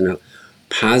lives in a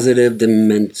positive,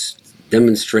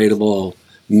 demonstrable,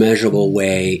 measurable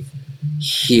way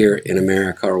here in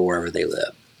America or wherever they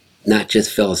live. Not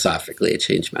just philosophically, it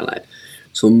changed my life.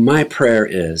 So my prayer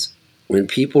is, when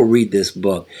people read this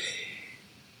book,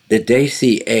 that they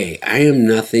see, I am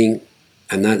nothing,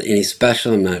 I'm not any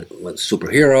special, I'm not a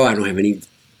superhero, I don't have any,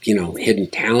 hidden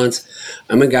talents.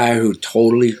 I'm a guy who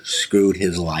totally screwed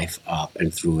his life up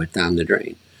and threw it down the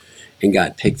drain. And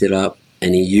God picked it up,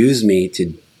 and he used me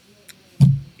to,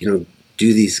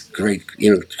 do these great,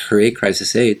 create Christ the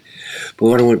Saved. But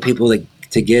what I want people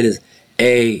to get is,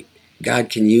 God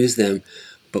can use them,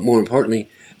 but more importantly,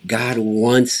 God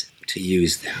wants to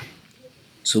use them.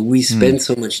 So we spend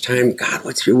so much time, God,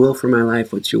 what's your will for my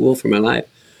life? What's your will for my life?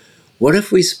 What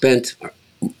if we spent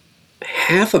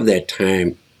half of that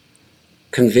time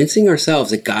convincing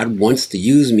ourselves that God wants to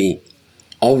use me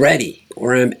already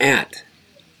where I'm at?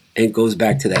 And it goes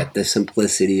back to the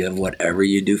simplicity of whatever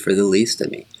you do for the least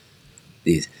of me.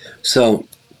 So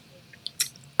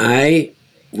I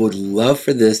would love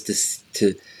for this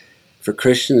for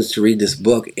Christians to read this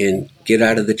book and get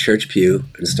out of the church pew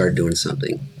and start doing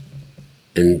something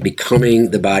and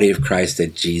becoming the body of Christ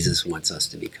that Jesus wants us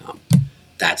to become.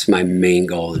 That's my main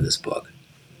goal in this book.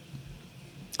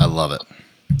 I love it.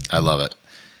 I love it.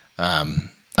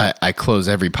 I close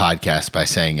every podcast by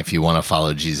saying, if you want to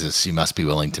follow Jesus, you must be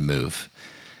willing to move.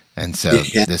 And so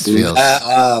this feels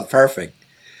perfect.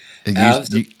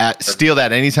 You steal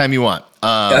that anytime you want.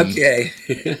 Okay.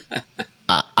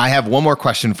 I have one more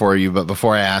question for you, but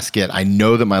before I ask it, I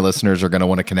know that my listeners are going to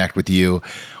want to connect with you.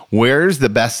 Where's the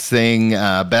best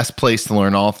place to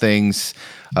learn all things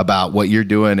about what you're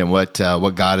doing and what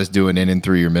God is doing in and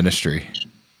through your ministry?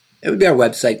 It would be our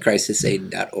website,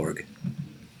 christthesaid.org.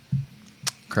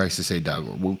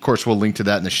 christthesaid.org. Well, of course, we'll link to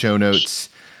that in the show notes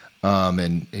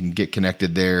and get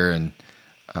connected there. And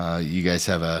you guys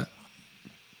have a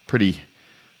pretty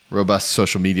robust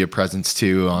social media presence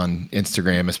too, on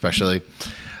Instagram especially.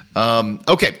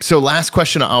 Okay, so last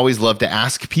question I always love to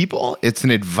ask people. It's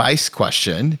an advice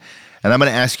question, and I'm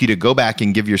going to ask you to go back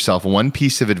and give yourself one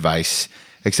piece of advice,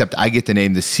 except I get to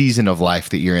name the season of life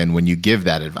that you're in when you give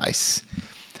that advice.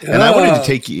 And I wanted to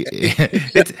take you.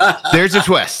 There's a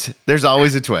twist. There's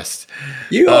always a twist.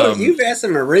 You've asked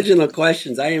some original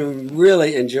questions. I am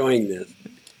really enjoying this.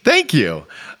 Thank you.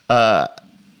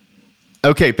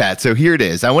 Okay, Pat. So here it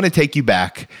is. I want to take you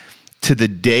back to the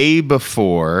day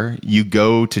before you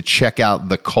go to check out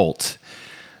the cult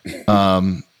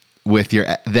with your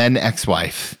then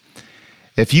ex-wife.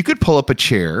 If you could pull up a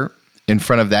chair in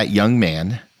front of that young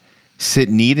man, sit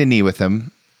knee to knee with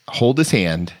him, hold his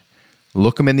hand,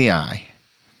 look him in the eye,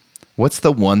 what's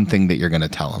the one thing that you're going to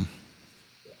tell him?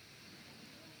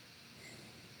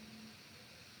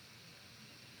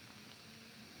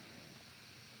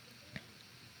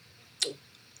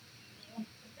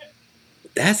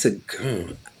 That's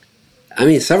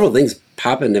several things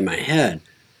pop into my head.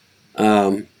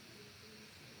 I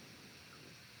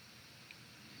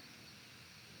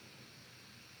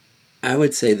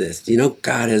would say this.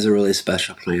 God has a really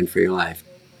special plan for your life.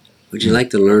 Would you like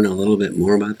to learn a little bit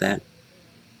more about that?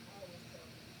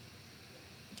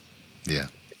 Yeah.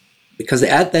 Because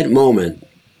at that moment,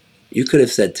 you could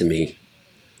have said to me,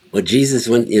 well, Jesus,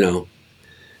 when,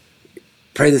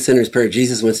 pray the sinner's prayer.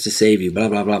 Jesus wants to save you, blah,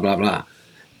 blah, blah, blah, blah.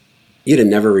 You'd have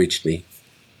never reached me.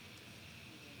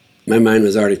 My mind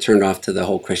was already turned off to the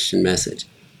whole Christian message.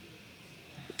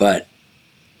 But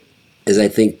as I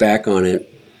think back on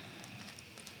it,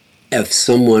 if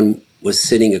someone was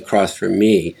sitting across from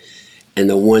me and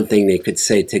the one thing they could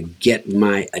say to get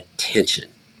my attention,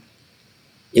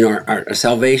 you know, our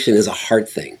salvation is a heart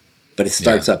thing, but it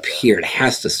starts up here. It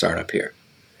has to start up here.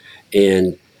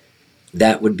 And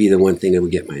that would be the one thing that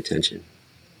would get my attention.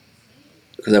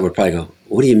 Because I would probably go,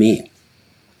 what do you mean?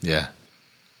 Yeah.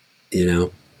 You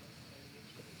know?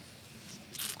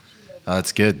 Oh,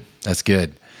 that's good. That's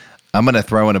good. I'm going to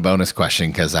throw in a bonus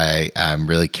question because I'm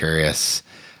really curious.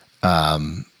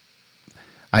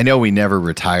 I know we never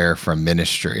retire from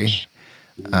ministry,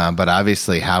 but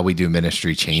obviously how we do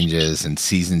ministry changes and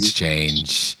seasons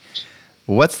change.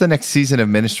 What's the next season of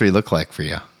ministry look like for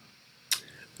you?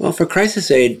 Well, for Crisis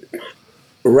Aid,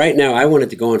 right now, I want it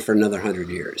to go on for another 100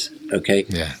 years, okay?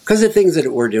 Yeah. Because of things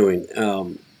that we're doing,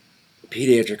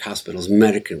 pediatric hospitals,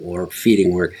 medical work,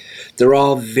 feeding work, they're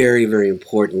all very, very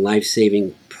important,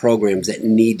 life-saving programs that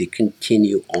need to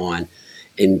continue on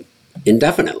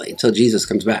indefinitely until Jesus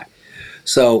comes back.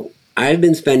 So I've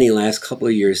been spending the last couple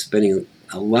of years spending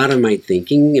a lot of my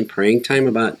thinking and praying time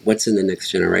about what's in the next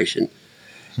generation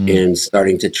and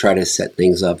starting to try to set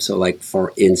things up. So like,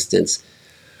 for instance,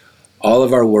 all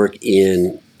of our work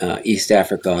in East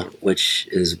Africa, which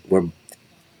is where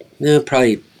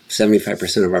probably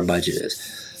 75% of our budget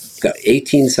is. Got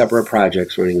 18 separate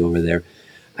projects running over there.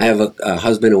 I have a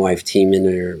husband and wife team in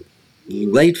their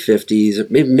late 50s, or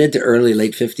maybe mid to early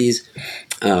late 50s,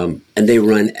 and they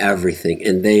run everything.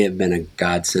 And they have been a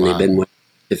godsend. Wow. They've been with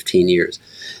 15 years.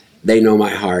 They know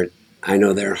my heart. I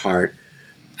know their heart.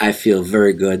 I feel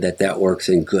very good that works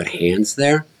in good hands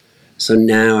there. So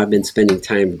now I've been spending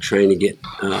time trying to get,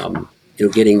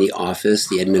 getting the office,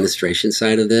 the administration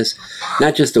side of this,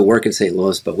 not just to work in St.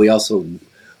 Louis, but we also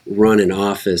run an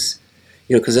office,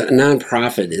 because a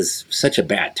nonprofit is such a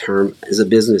bad term. As a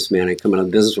businessman, I come out of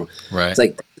the business world. Right. It's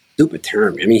like a stupid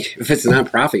term. I mean, if it's a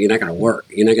nonprofit, you're not going to work.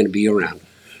 You're not going to be around.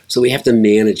 So we have to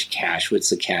manage cash.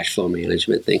 It's a cash flow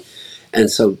management thing.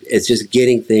 And so it's just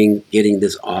getting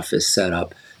this office set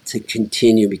up to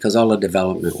continue, because all the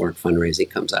development work, fundraising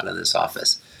comes out of this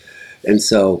office. And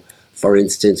so, for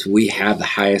instance, we have the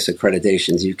highest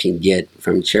accreditations you can get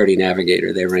from Charity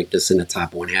Navigator. They ranked us in the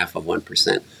top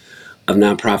 0.5% of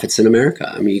nonprofits in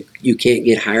America. I mean, you can't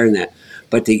get higher than that.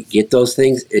 But to get those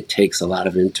things, it takes a lot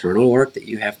of internal work that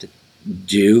you have to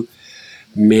do,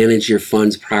 manage your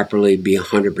funds properly, be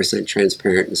 100%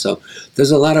 transparent. And so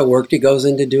there's a lot of work that goes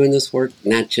into doing this work,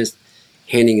 not just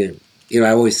handing it.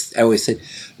 I always say,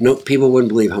 no, people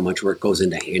wouldn't believe how much work goes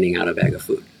into handing out a bag of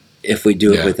food if we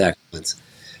do it with excellence.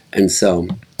 And so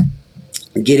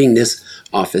getting this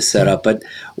office set up,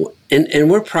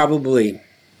 and we're probably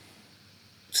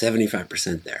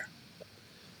 75% there.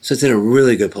 So it's in a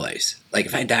really good place. Like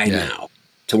if I died now,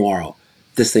 tomorrow,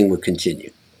 this thing would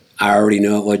continue. I already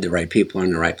know it would. The right people are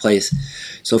in the right place.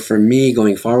 So for me,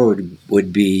 going forward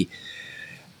would be,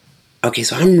 okay,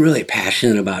 so I'm really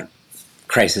passionate about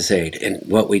Crisis Aid and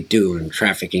what we do and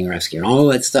trafficking rescue and all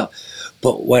that stuff.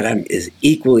 But what I'm is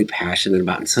equally passionate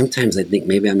about, and sometimes I think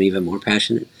maybe I'm even more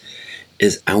passionate,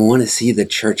 is I want to see the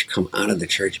church come out of the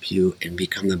church pew and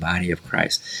become the body of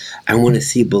Christ. I want to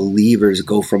see believers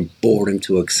go from boredom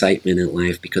to excitement in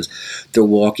life because they're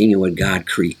walking in what God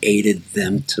created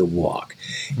them to walk.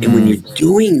 And when you're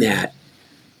doing that,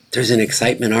 there's an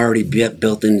excitement already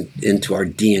built into our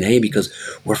DNA because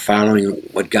we're following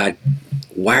what God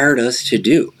wired us to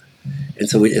do. And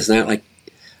so it's not like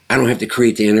I don't have to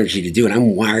create the energy to do it.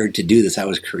 I'm wired to do this. I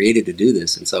was created to do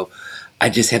this. And so I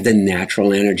just have the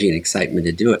natural energy and excitement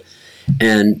to do it.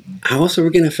 And how else are we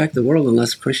going to affect the world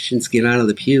unless Christians get out of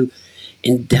the pew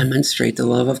and demonstrate the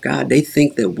love of God? They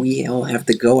think that we all have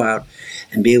to go out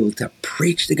and be able to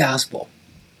preach the gospel.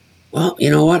 Well, you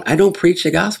know what? I don't preach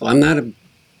the gospel.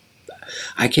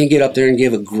 I can't get up there and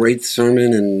give a great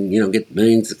sermon and, get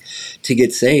millions to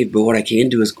get saved. But what I can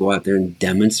do is go out there and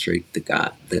demonstrate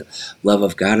the love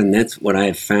of God. And that's what I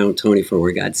have found, Tony, for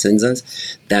where God sends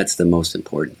us. That's the most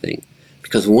important thing.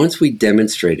 Because once we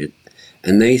demonstrate it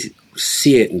and they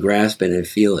see it and grasp it and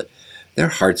feel it, their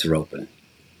hearts are open.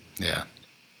 Yeah.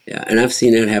 Yeah. And I've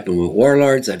seen that happen with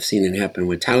warlords. I've seen it happen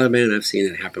with Taliban. I've seen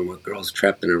it happen with girls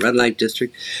trapped in a red light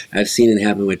district. I've seen it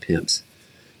happen with pimps.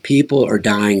 People are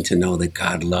dying to know that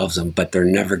God loves them, but they're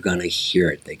never going to hear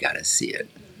it. They got to see it.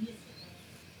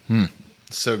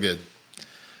 So good.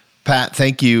 Pat,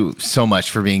 thank you so much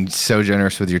for being so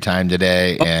generous with your time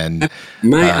today. And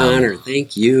my honor.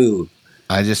 Thank you.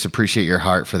 I just appreciate your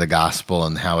heart for the gospel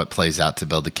and how it plays out to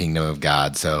build the kingdom of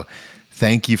God. So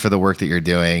thank you for the work that you're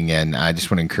doing. And I just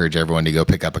want to encourage everyone to go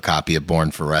pick up a copy of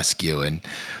Born for Rescue and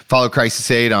follow Crisis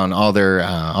Aid on all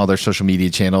their social media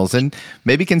channels, and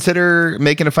maybe consider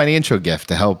making a financial gift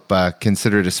to help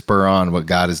consider to spur on what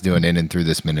God is doing in and through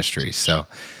this ministry. So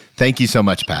thank you so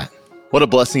much, Pat. What a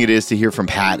blessing it is to hear from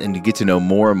Pat and to get to know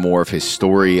more and more of his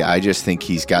story. I just think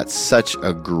he's got such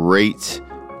a great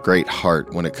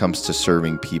heart when it comes to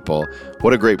serving people.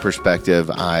 What a great perspective.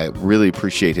 I really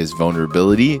appreciate his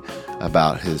vulnerability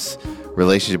about his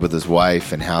relationship with his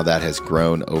wife and how that has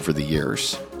grown over the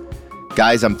years.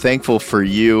 Guys, I'm thankful for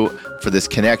you, for this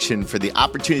connection, for the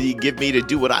opportunity you give me to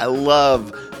do what I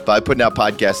love by putting out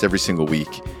podcasts every single week.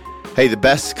 Hey, the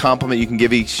best compliment you can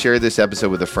give me, share this episode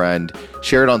with a friend,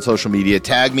 share it on social media,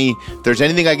 tag me. If there's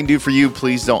anything I can do for you,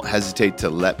 please don't hesitate to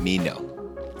let me know.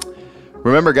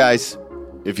 Remember, guys,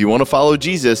 if you want to follow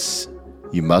Jesus,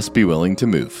 you must be willing to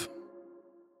move.